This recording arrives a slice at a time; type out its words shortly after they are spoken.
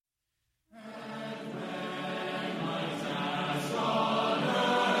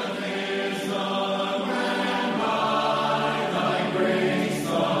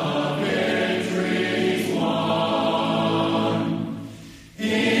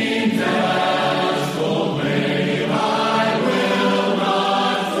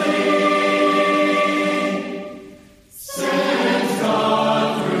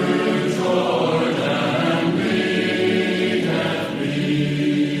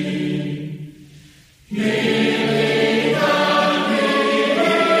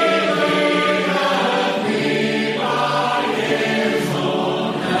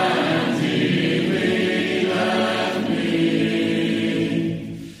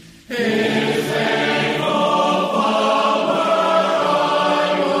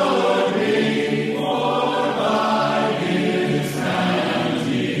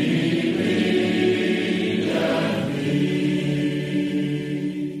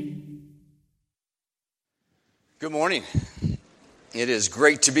Good morning. It is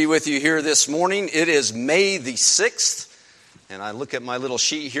great to be with you here this morning. It is May the 6th, and I look at my little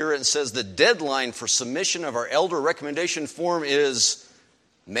sheet here and it says the deadline for submission of our elder recommendation form is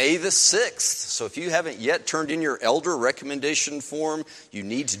May the 6th. So if you haven't yet turned in your elder recommendation form, you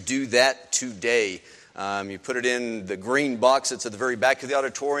need to do that today. You put it in the green box that's at the very back of the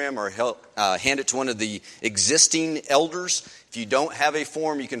auditorium, or hand it to one of the existing elders. If you don't have a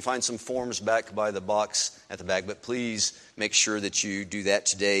form, you can find some forms back by the box at the back, but please make sure that you do that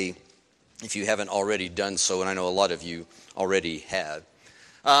today if you haven't already done so, and I know a lot of you already have.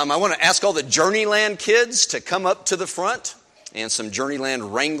 I want to ask all the Journeyland kids to come up to the front, and some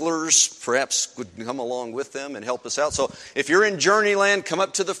Journeyland Wranglers perhaps would come along with them and help us out. So if you're in Journeyland, come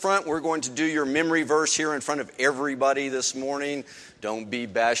up to the front. We're going to do your memory verse here in front of everybody this morning. Don't be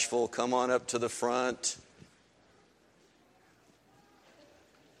bashful. Come on up to the front.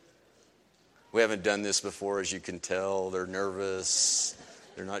 We haven't done this before, as you can tell. They're nervous.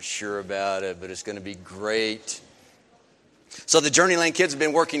 They're not sure about it, but it's going to be great. So the Journeyland kids have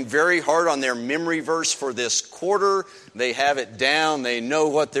been working very hard on their memory verse for this quarter. They have it down. They know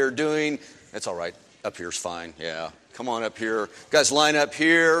what they're doing. That's all right. Up here's fine. Yeah. Come on up here. Guys, line up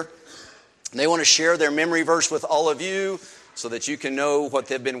here. They want to share their memory verse with all of you so that you can know what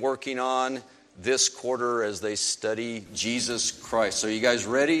they've been working on this quarter as they study Jesus Christ. So you guys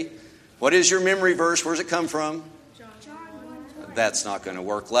ready? What is your memory verse? Where does it come from? John 1. That's not going to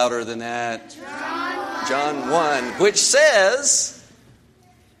work. Louder than that. John 1, which says,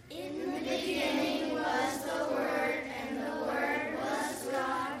 "In the beginning was the Word, and the Word was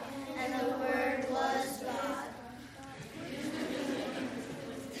God, and the Word was God."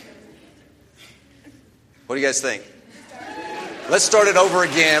 What do you guys think? Let's start it over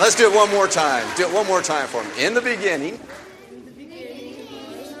again. Let's do it one more time. Do it one more time for them. In the beginning.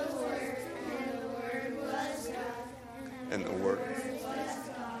 And the Word.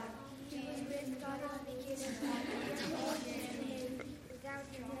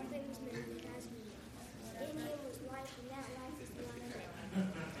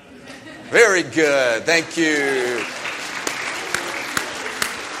 Very good. Thank you.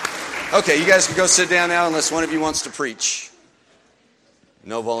 Okay, you guys can go sit down now unless one of you wants to preach.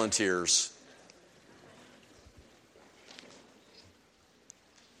 No volunteers.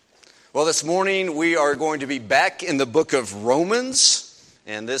 Well, this morning we are going to be back in the book of Romans,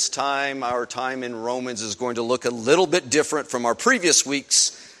 and this time our time in Romans is going to look a little bit different from our previous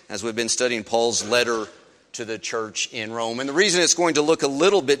weeks as we've been studying Paul's letter to the church in Rome. And the reason it's going to look a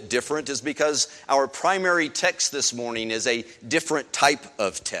little bit different is because our primary text this morning is a different type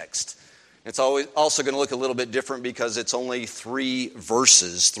of text. It's also going to look a little bit different because it's only 3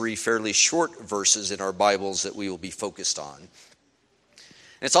 verses, 3 fairly short verses in our Bibles that we will be focused on.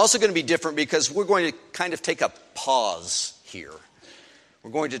 And it's also going to be different because we're going to kind of take a pause here. We're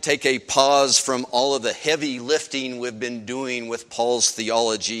going to take a pause from all of the heavy lifting we've been doing with Paul's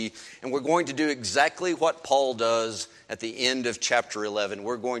theology, and we're going to do exactly what Paul does at the end of chapter 11.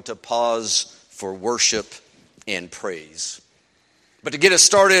 We're going to pause for worship and praise. But to get us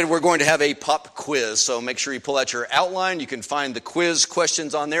started, we're going to have a pop quiz. So make sure you pull out your outline. You can find the quiz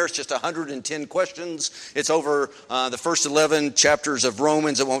questions on there. It's just 110 questions. It's over the first 11 chapters of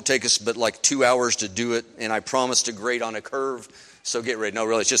Romans. It won't take us but like 2 hours to do it. And I promise to grade on a curve. So get ready. No,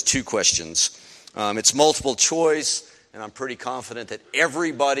 really, it's just 2 questions. It's multiple choice. And I'm pretty confident that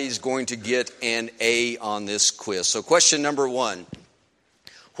everybody's going to get an A on this quiz. So question number 1.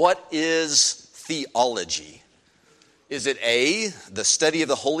 What is theology? Is it A, the study of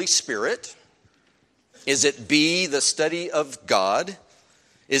the Holy Spirit? Is it B, the study of God?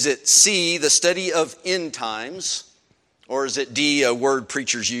 Is it C, the study of end times? Or is it D, a word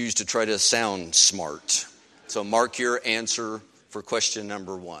preachers use to try to sound smart? So mark your answer for question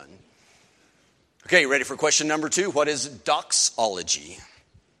number 1. Okay, ready for question number 2? What is doxology?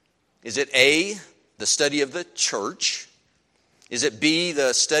 Is it A, the study of the church? Is it B,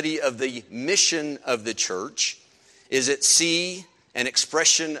 the study of the mission of the church? Is it C, an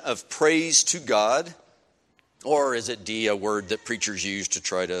expression of praise to God? Or is it D, a word that preachers use to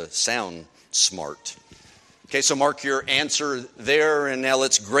try to sound smart? Okay, so mark your answer there, and now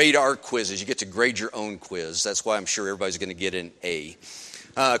let's grade our quizzes. You get to grade your own quiz. That's why I'm sure everybody's going to get an A.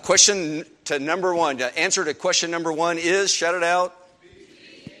 Question to number 1. The answer to question number 1 is, shout it out.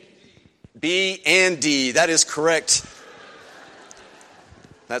 B and D. That is correct.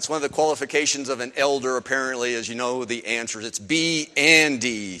 That's one of the qualifications of an elder, apparently, as you know the answers. It's B and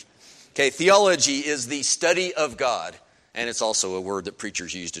D. Okay, theology is the study of God, and it's also a word that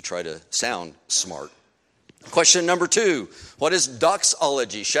preachers use to try to sound smart. Question number 2, what is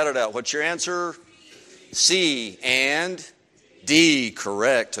doxology? Shout it out. What's your answer? C, and D.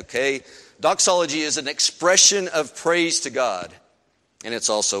 Correct, okay? Doxology is an expression of praise to God. And it's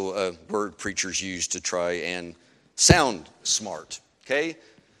also a word preachers use to try and sound smart, okay?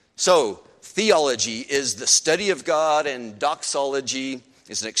 So, theology is the study of God, and doxology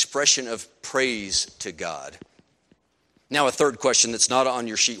is an expression of praise to God. Now, a third question that's not on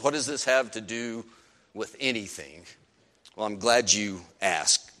your sheet. What does this have to do with anything? Well, I'm glad you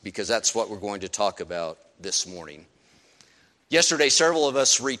asked, because that's what we're going to talk about this morning. Yesterday, several of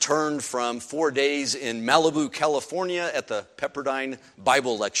us returned from 4 days in Malibu, California at the Pepperdine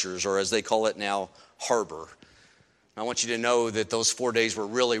Bible Lectures, or as they call it now, Harbor. I want you to know that those 4 days were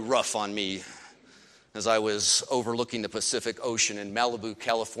really rough on me as I was overlooking the Pacific Ocean in Malibu,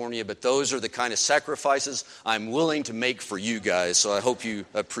 California, but those are the kind of sacrifices I'm willing to make for you guys, so I hope you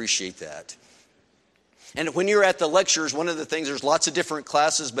appreciate that. And when you're at the lectures, one of the things, there's lots of different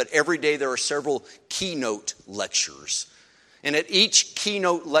classes, but every day there are several keynote lectures. And at each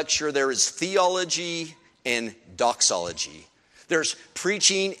keynote lecture, there is theology and doxology. There's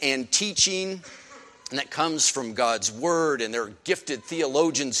preaching and teaching, and that comes from God's Word, and there are gifted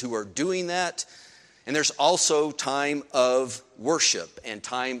theologians who are doing that. And there's also time of worship and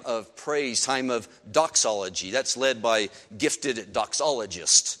time of praise, time of doxology. That's led by gifted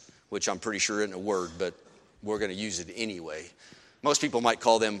doxologists, which I'm pretty sure isn't a word, but we're going to use it anyway. Most people might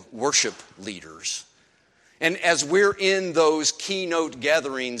call them worship leaders. And as we're in those keynote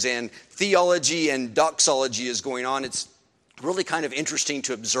gatherings and theology and doxology is going on, it's really kind of interesting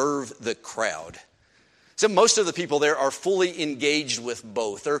to observe the crowd. So most of the people there are fully engaged with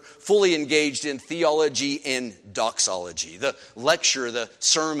both. They're fully engaged in theology and doxology, the lecture, the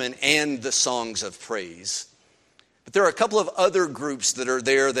sermon, and the songs of praise. But there are a couple of other groups that are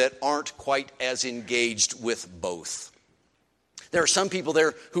there that aren't quite as engaged with both. There are some people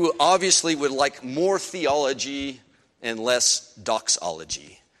there who obviously would like more theology and less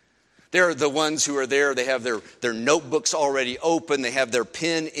doxology. They're the ones who are there. They have their notebooks already open. They have their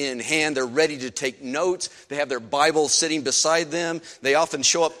pen in hand. They're ready to take notes. They have their Bible sitting beside them. They often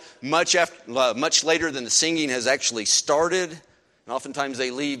show up much later than the singing has actually started. And oftentimes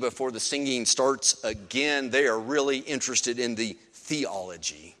they leave before the singing starts again. They are really interested in the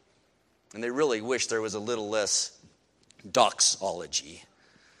theology. And they really wish there was a little less doxology.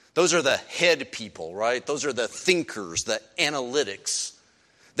 Those are the head people, right? Those are the thinkers, the analytics.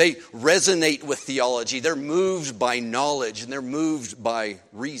 They resonate with theology. They're moved by knowledge and they're moved by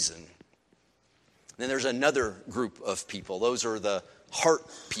reason. Then there's another group of people. Those are the heart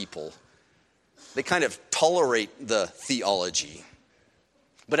people. They kind of tolerate the theology.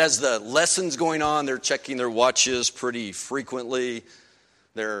 But as the lesson's going on, they're checking their watches pretty frequently.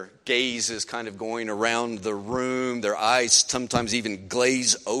 Their gaze is kind of going around the room. Their eyes sometimes even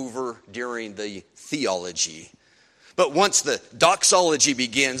glaze over during the theology. But once the doxology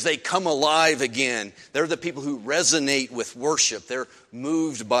begins, they come alive again. They're the people who resonate with worship. They're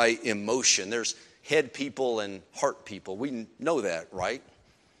moved by emotion. There's head people and heart people. We know that, right?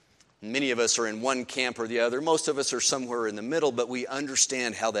 Many of us are in one camp or the other. Most of us are somewhere in the middle, but we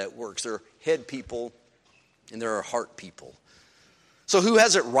understand how that works. There are head people and there are heart people. So who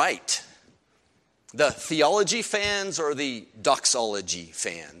has it right? The theology fans or the doxology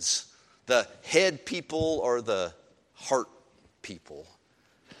fans? The head people or the heart people?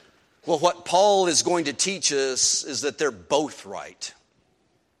 Well, what Paul is going to teach us is that they're both right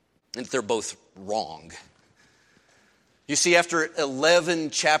and they're both wrong. You see, after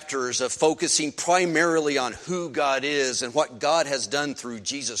 11 chapters of focusing primarily on who God is and what God has done through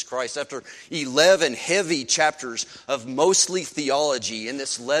Jesus Christ, after 11 heavy chapters of mostly theology in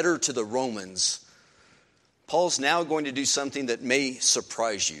this letter to the Romans, Paul's now going to do something that may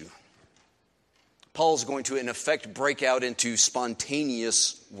surprise you. Paul's going to, in effect, break out into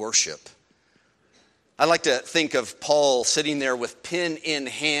spontaneous worship. I like to think of Paul sitting there with pen in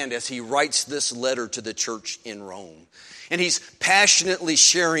hand as he writes this letter to the church in Rome. And he's passionately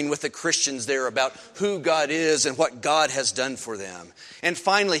sharing with the Christians there about who God is and what God has done for them. And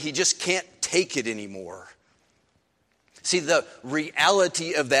finally, he just can't take it anymore. See, the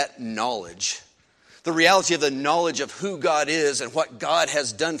reality of that knowledge, the reality of the knowledge of who God is and what God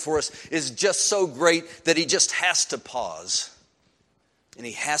has done for us is just so great that he just has to pause. And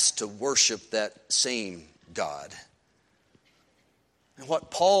he has to worship that same God. And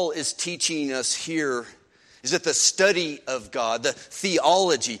what Paul is teaching us here is that the study of God, the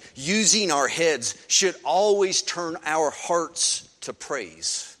theology, using our heads, should always turn our hearts to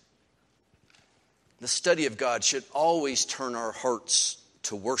praise. The study of God should always turn our hearts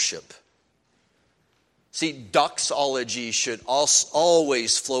to worship. See, doxology should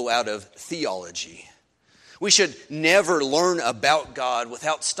always flow out of theology. We should never learn about God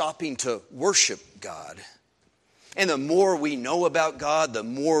without stopping to worship God. And the more we know about God, the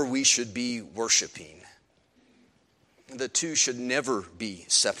more we should be worshiping. The two should never be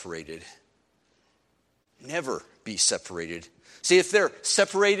separated. Never be separated. See, if they're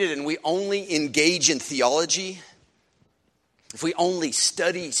separated and we only engage in theology, if we only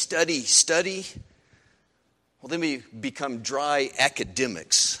study, well, then we become dry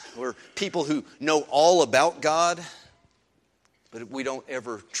academics. We're people who know all about God, but we don't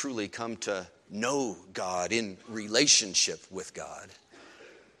ever truly come to know God in relationship with God.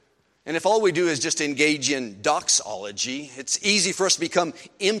 And if all we do is just engage in doxology, it's easy for us to become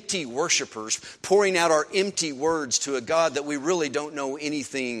empty worshipers, pouring out our empty words to a God that we really don't know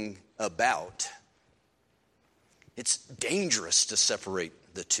anything about. It's dangerous to separate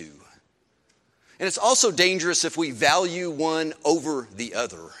the two. And it's also dangerous if we value one over the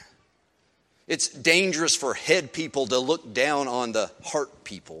other. It's dangerous for head people to look down on the heart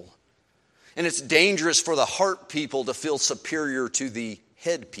people. And it's dangerous for the heart people to feel superior to the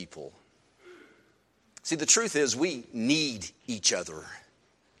head people. See, the truth is we need each other.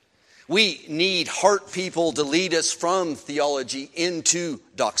 We need heart people to lead us from theology into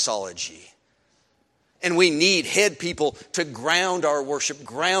doxology. And we need head people to ground our worship,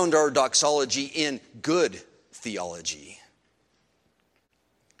 ground our doxology in good theology.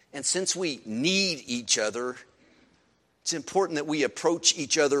 And since we need each other, it's important that we approach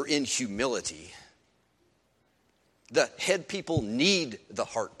each other in humility. The head people need the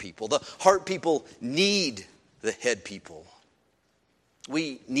heart people. The heart people need the head people.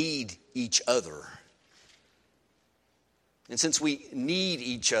 We need each other. And since we need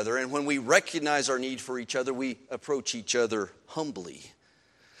each other, and when we recognize our need for each other, we approach each other humbly.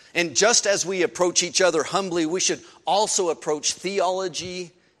 And just as we approach each other humbly, we should also approach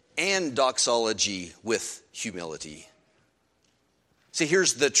theology and doxology with humility. See,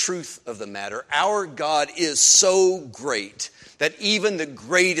 here's the truth of the matter. Our God is so great that even the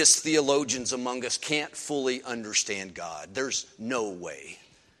greatest theologians among us can't fully understand God. There's no way.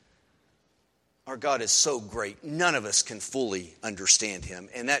 Our God is so great, none of us can fully understand him,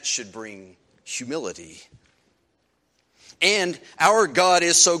 and that should bring humility. And our God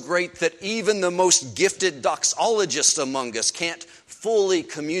is so great that even the most gifted doxologists among us can't fully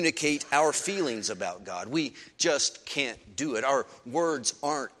communicate our feelings about God. We just can't do it. Our words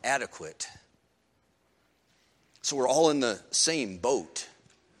aren't adequate. So we're all in the same boat.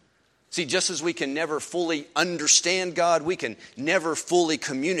 See, just as we can never fully understand God, we can never fully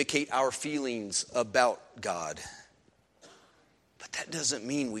communicate our feelings about God. But that doesn't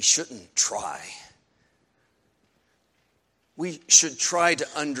mean we shouldn't try. We should try to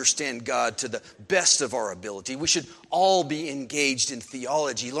understand God to the best of our ability. We should all be engaged in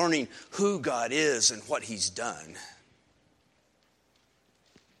theology, learning who God is and what he's done.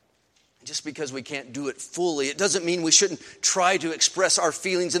 Just because we can't do it fully, it doesn't mean we shouldn't try to express our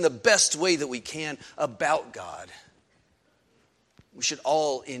feelings in the best way that we can about God. We should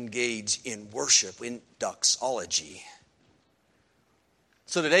all engage in worship, in doxology.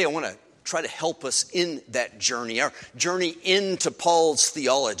 So today I want to try to help us in that journey, our journey into Paul's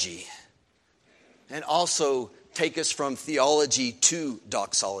theology, and also take us from theology to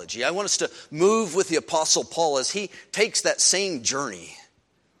doxology. I want us to move with the Apostle Paul as he takes that same journey,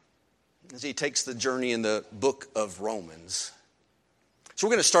 as he takes the journey in the book of Romans. So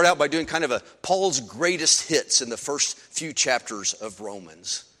we're going to start out by doing kind of Paul's greatest hits in the first few chapters of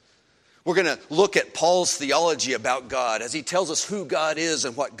Romans. We're going to look at Paul's theology about God as he tells us who God is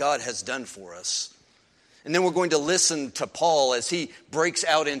and what God has done for us. And then we're going to listen to Paul as he breaks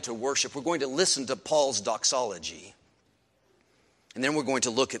out into worship. We're going to listen to Paul's doxology. And then we're going to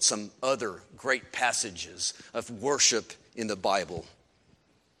look at some other great passages of worship in the Bible.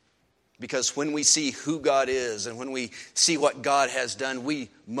 Because when we see who God is and when we see what God has done, we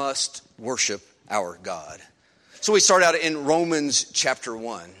must worship our God. So we start out in Romans chapter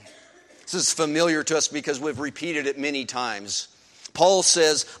 1. This is familiar to us because we've repeated it many times. Paul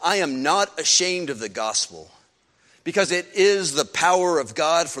says, I am not ashamed of the gospel because it is the power of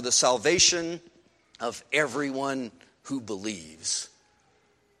God for the salvation of everyone who believes.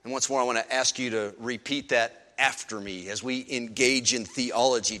 And once more, I want to ask you to repeat that after me as we engage in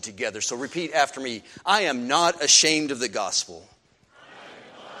theology together. So repeat after me. I am not ashamed of the gospel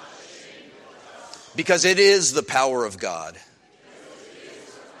because it is the power of God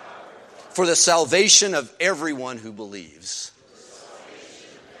for the salvation of everyone who believes.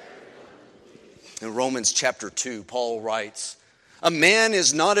 In Romans chapter 2, Paul writes, a man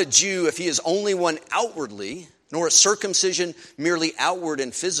is not a Jew if he is only one outwardly, nor a circumcision merely outward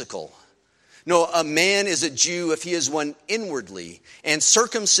and physical. No, a man is a Jew if he is one inwardly, and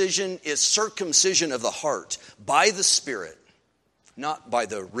circumcision is circumcision of the heart, by the Spirit, not by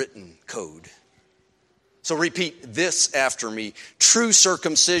the written code. So repeat this after me. True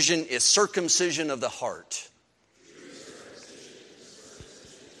circumcision is circumcision of the heart.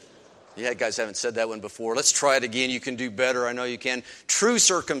 Yeah, you guys haven't said that one before. Let's try it again. You can do better. I know you can. True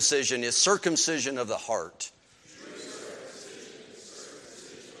circumcision is circumcision of the heart.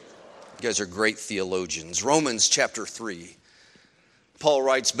 You guys are great theologians. Romans chapter 3. Paul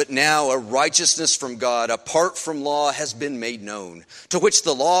writes, "But now a righteousness from God apart from law has been made known, to which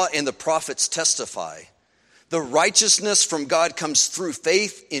the law and the prophets testify. The righteousness from God comes through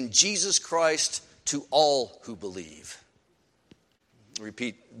faith in Jesus Christ to all who believe."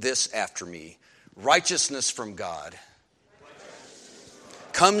 Repeat this after me. Righteousness from God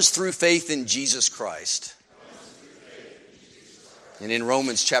comes through faith in Jesus Christ. And in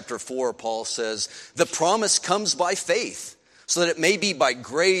Romans chapter 4, Paul says, "The promise comes by faith, so that it may be by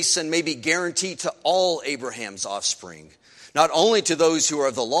grace and may be guaranteed to all Abraham's offspring, not only to those who are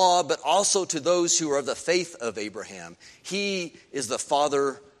of the law, but also to those who are of the faith of Abraham. He is the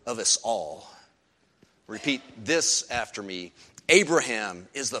father of us all." Repeat this after me. Abraham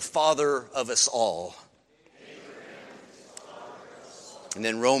is the father of us all. And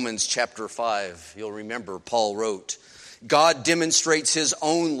then Romans chapter 5, you'll remember Paul wrote, "God demonstrates his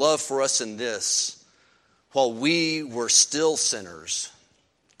own love for us in this: while we were still sinners,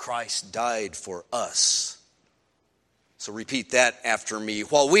 Christ died for us." So repeat that after me.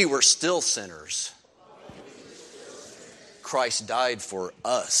 While we were still sinners, Christ died for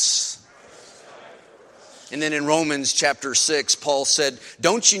us. And then in Romans chapter 6, Paul said,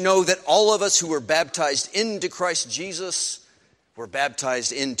 "Don't you know that all of us who were baptized into Christ Jesus were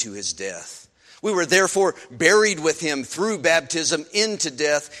baptized into his death? We were therefore buried with him through baptism into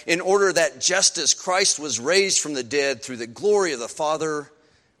death, in order that just as Christ was raised from the dead through the glory of the Father,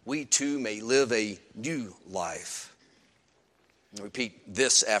 we too may live a new life." Repeat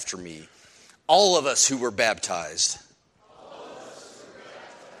this after me. All of us who were baptized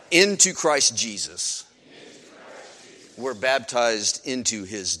into Christ Jesus were baptized into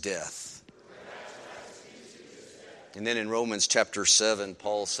his death. And then in Romans chapter 7,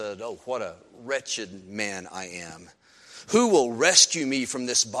 Paul said, "Oh, what a wretched man I am. Who will rescue me from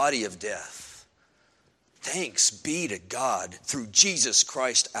this body of death? Thanks be to God through Jesus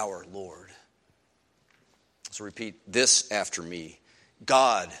Christ our Lord." So repeat this after me.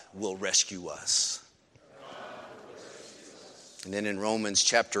 God will rescue us. And then in Romans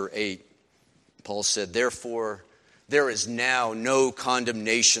chapter 8, Paul said, "Therefore, there is now no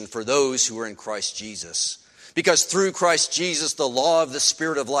condemnation for those who are in Christ Jesus. Because through Christ Jesus, the law of the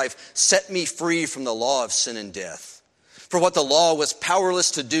Spirit of life set me free from the law of sin and death. For what the law was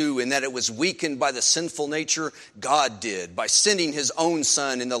powerless to do, in that it was weakened by the sinful nature, God did, by sending his own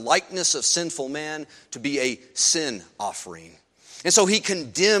Son in the likeness of sinful man to be a sin offering. And so he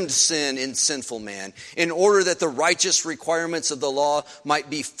condemned sin in sinful man, in order that the righteous requirements of the law might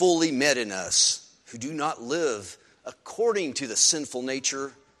be fully met in us, who do not live according to the sinful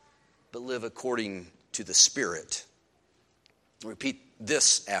nature, but live according to the Spirit." Repeat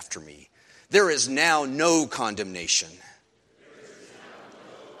this after me. There is now no condemnation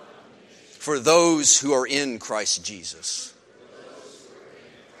for those who are in Christ Jesus.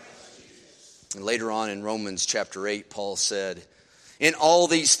 And later on in Romans chapter 8, Paul said, "In all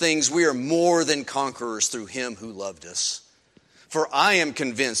these things we are more than conquerors through him who loved us. For I am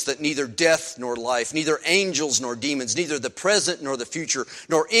convinced that neither death nor life, neither angels nor demons, neither the present nor the future,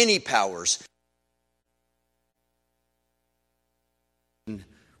 nor any powers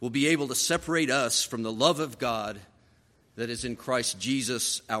will be able to separate us from the love of God that is in Christ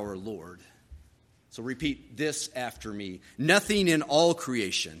Jesus our Lord." So repeat this after me. Nothing in all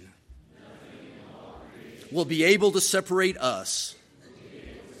creation will be able to separate us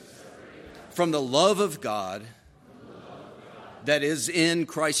from the love of God that is in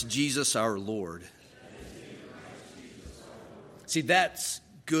Christ Jesus our Lord. See, that's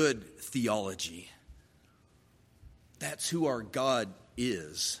good theology. That's who our God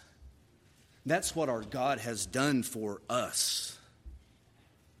is. That's what our God has done for us.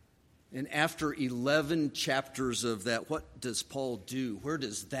 And after 11 chapters of that, what does Paul do? Where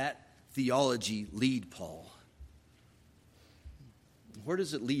does that theology lead Paul? Where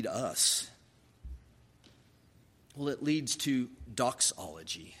does it lead us? Well, it leads to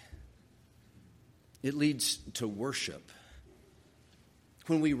doxology. It leads to worship.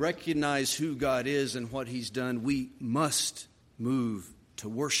 When we recognize who God is and what he's done, we must move to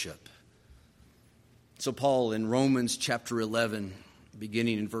worship. So Paul in Romans chapter 11,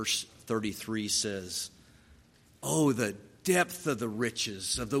 beginning in verse 33, says, "Oh, the depth of the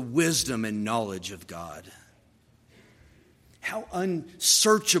riches of the wisdom and knowledge of God. How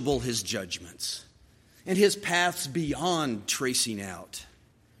unsearchable his judgments, and his paths beyond tracing out.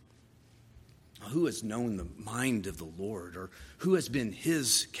 Who has known the mind of the Lord, or who has been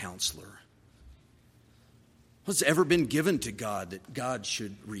his counselor? What's ever been given to God that God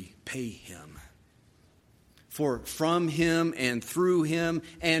should repay him? For from him and through him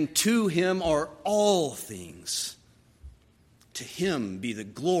and to him are all things. To him be the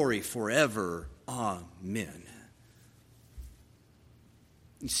glory forever. Amen."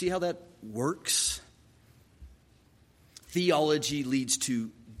 You see how that works? Theology leads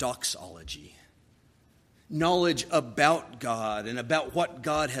to doxology. Knowledge about God and about what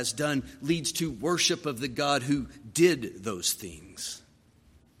God has done leads to worship of the God who did those things.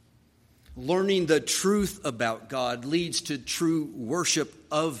 Learning the truth about God leads to true worship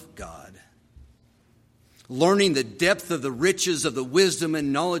of God. Learning the depth of the riches of the wisdom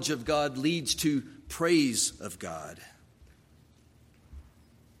and knowledge of God leads to praise of God.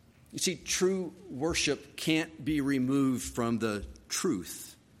 You see, true worship can't be removed from the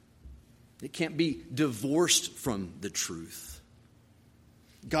truth. It can't be divorced from the truth.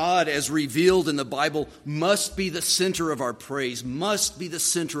 God, as revealed in the Bible, must be the center of our praise, must be the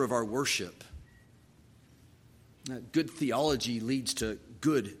center of our worship. Good theology leads to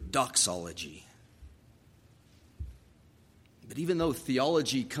good doxology. But even though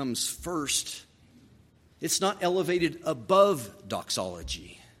theology comes first, it's not elevated above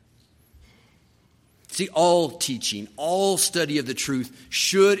doxology. See, all teaching, all study of the truth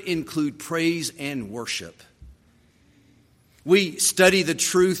should include praise and worship. We study the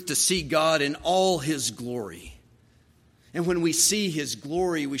truth to see God in all his glory. And when we see his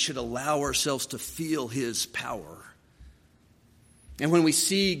glory, we should allow ourselves to feel his power. And when we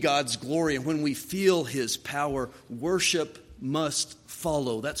see God's glory and when we feel his power, worship must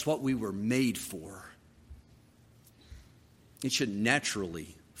follow. That's what we were made for. It should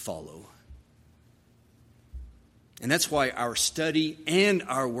naturally follow. And that's why our study and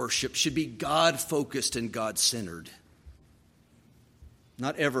our worship should be God-focused and God-centered.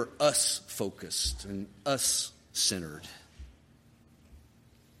 Not ever us-focused and us-centered.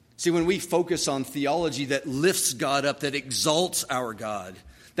 See, when we focus on theology that lifts God up, that exalts our God,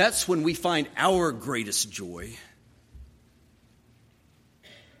 that's when we find our greatest joy.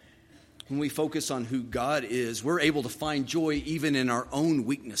 When we focus on who God is, we're able to find joy even in our own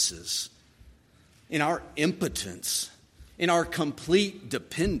weaknesses, in our impotence, in our complete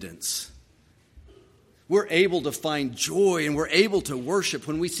dependence. We're able to find joy and we're able to worship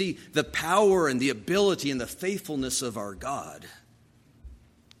when we see the power and the ability and the faithfulness of our God.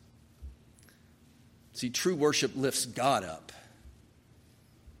 See, true worship lifts God up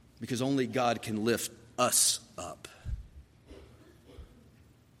because only God can lift us up.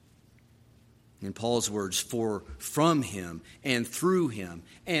 In Paul's words, for from him and through him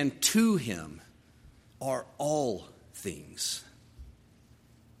and to him are all things.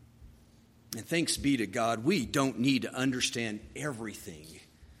 And thanks be to God, we don't need to understand everything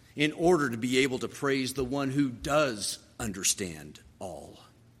in order to be able to praise the one who does understand all.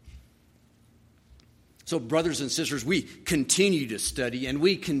 So, brothers and sisters, we continue to study and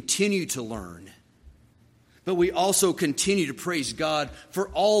we continue to learn. But we also continue to praise God for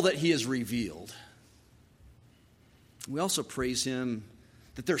all that he has revealed. We also praise him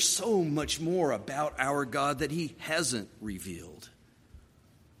that there's so much more about our God that he hasn't revealed.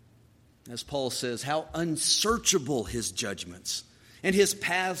 As Paul says, how unsearchable his judgments, and his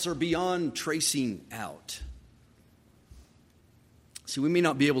paths are beyond tracing out. See, we may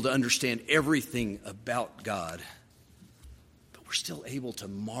not be able to understand everything about God, but we're still able to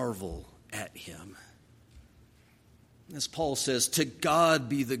marvel at him. As Paul says, to God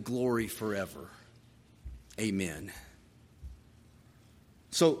be the glory forever. Amen.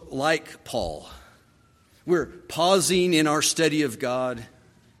 So, like Paul, we're pausing in our study of God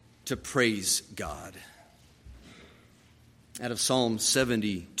to praise God. Out of Psalm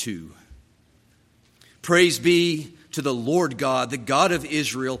 72. Praise be to the Lord God, the God of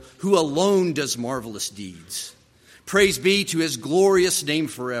Israel, who alone does marvelous deeds. Praise be to his glorious name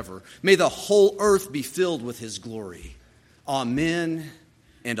forever. May the whole earth be filled with his glory. Amen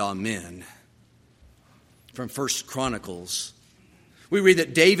and amen. From 1 Chronicles, we read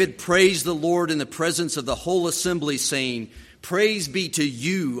that David praised the Lord in the presence of the whole assembly, saying, Praise be to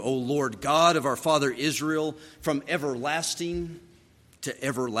you, O Lord God of our father Israel, from everlasting to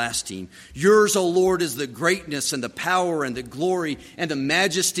everlasting. Yours, O Lord, is the greatness and the power and the glory and the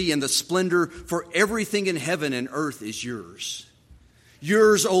majesty and the splendor, for everything in heaven and earth is yours.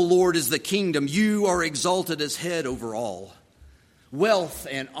 Yours, O Lord, is the kingdom. You are exalted as head over all. Wealth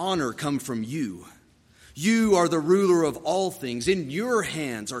and honor come from you. You are the ruler of all things. In your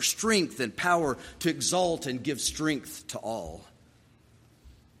hands are strength and power to exalt and give strength to all.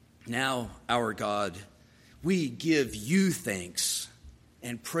 Now, our God, we give you thanks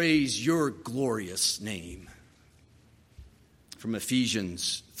and praise your glorious name. From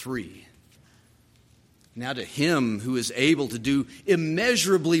Ephesians 3. Now to him who is able to do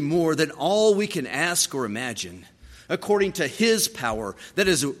immeasurably more than all we can ask or imagine, according to his power that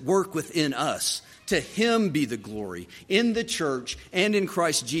is at work within us, to him be the glory in the church and in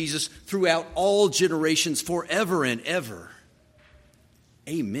Christ Jesus throughout all generations, forever and ever.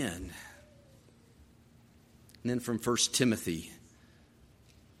 Amen. And then from 1 Timothy.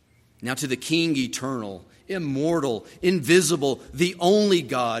 Now to the King eternal, immortal, invisible, the only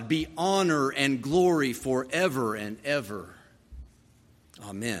God, be honor and glory forever and ever.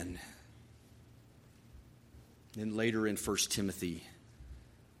 Amen. Then later in 1 Timothy,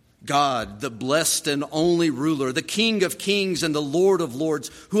 God, the blessed and only ruler, the King of kings and the Lord of lords,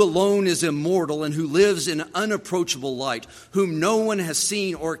 who alone is immortal and who lives in unapproachable light, whom no one has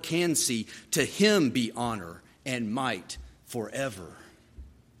seen or can see, to him be honor and might forever.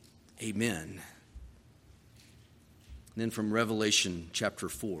 Amen. And then from Revelation chapter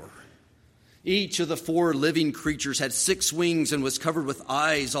 4. Each of the 4 living creatures had 6 wings and was covered with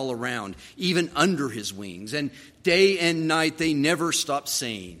eyes all around, even under his wings. And day and night they never stopped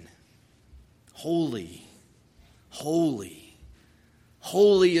saying, Holy, holy,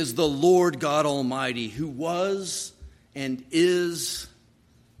 holy is the Lord God Almighty, who was and is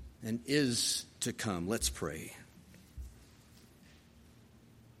to come. Let's pray.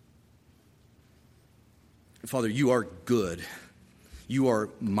 Father, you are good. You are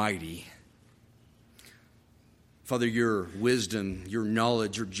mighty. Father, your wisdom, your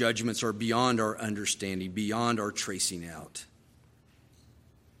knowledge, your judgments are beyond our understanding, beyond our tracing out.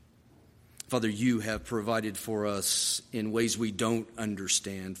 Father, you have provided for us in ways we don't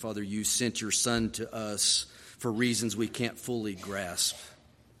understand. Father, you sent your Son to us for reasons we can't fully grasp.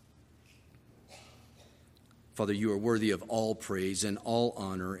 Father, you are worthy of all praise and all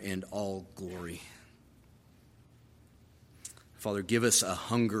honor and all glory. Father, give us a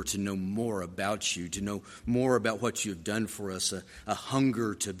hunger to know more about you, to know more about what you have done for us, a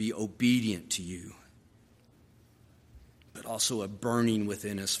hunger to be obedient to you, but also a burning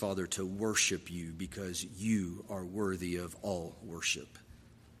within us, Father, to worship you because you are worthy of all worship.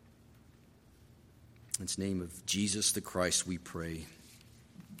 In the name of Jesus the Christ, we pray.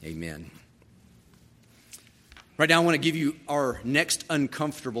 Amen. Right now, I want to give you our next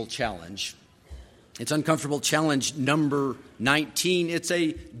uncomfortable challenge. It's uncomfortable challenge number 19. It's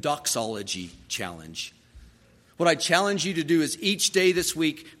a doxology challenge. What I challenge you to do is each day this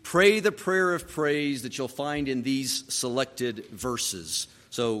week, pray the prayer of praise that you'll find in these selected verses.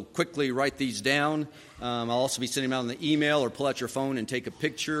 So quickly write these down. I'll also be sending them out in the email, or pull out your phone and take a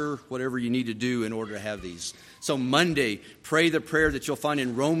picture, whatever you need to do in order to have these. So Monday, pray the prayer that you'll find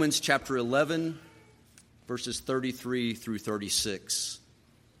in Romans chapter 11, verses 33 through 36.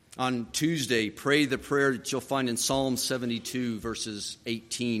 On Tuesday, pray the prayer that you'll find in Psalm 72, verses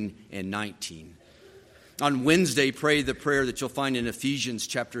 18 and 19. On Wednesday, pray the prayer that you'll find in Ephesians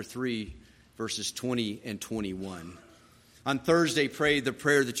chapter 3, verses 20 and 21. On Thursday, pray the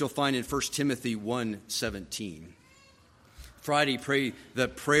prayer that you'll find in 1 Timothy 1:17. Friday, pray the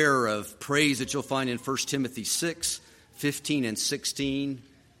prayer of praise that you'll find in 1 Timothy 6:15 and 16.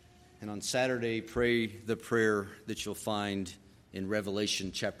 And on Saturday, pray the prayer that you'll find in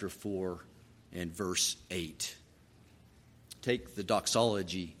Revelation chapter 4 and verse 8. Take the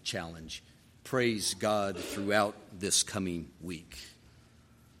doxology challenge. Praise God throughout this coming week.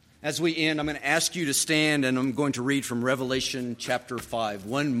 As we end, I'm going to ask you to stand, and I'm going to read from Revelation chapter 5.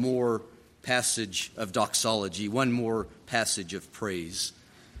 One more passage of doxology, one more passage of praise.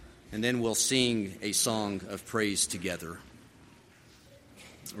 And then we'll sing a song of praise together.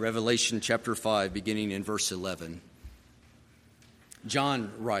 Revelation chapter 5, beginning in verse 11.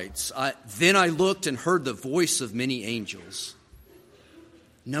 John writes, Then I looked and heard the voice of many angels,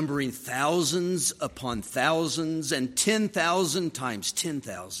 numbering thousands upon thousands and 10,000 times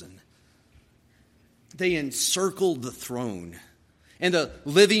 10,000. They encircled the throne and the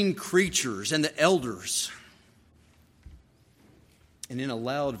living creatures and the elders. And in a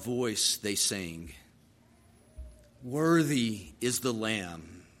loud voice they sang, Worthy is the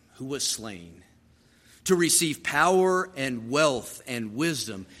Lamb who was slain, to receive power and wealth and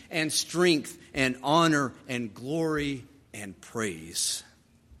wisdom and strength and honor and glory and praise.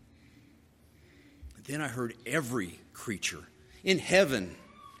 Then I heard every creature in heaven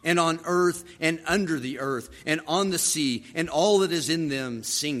and on earth and under the earth and on the sea and all that is in them,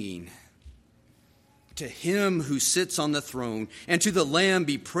 singing, to him who sits on the throne and to the Lamb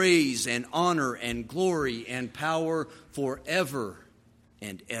be praise and honor and glory and power forever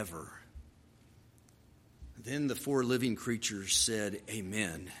and ever. Then the four living creatures said,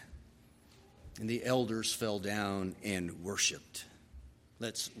 Amen. And the elders fell down and worshiped.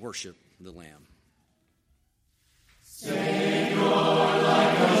 Let's worship the Lamb. Savior.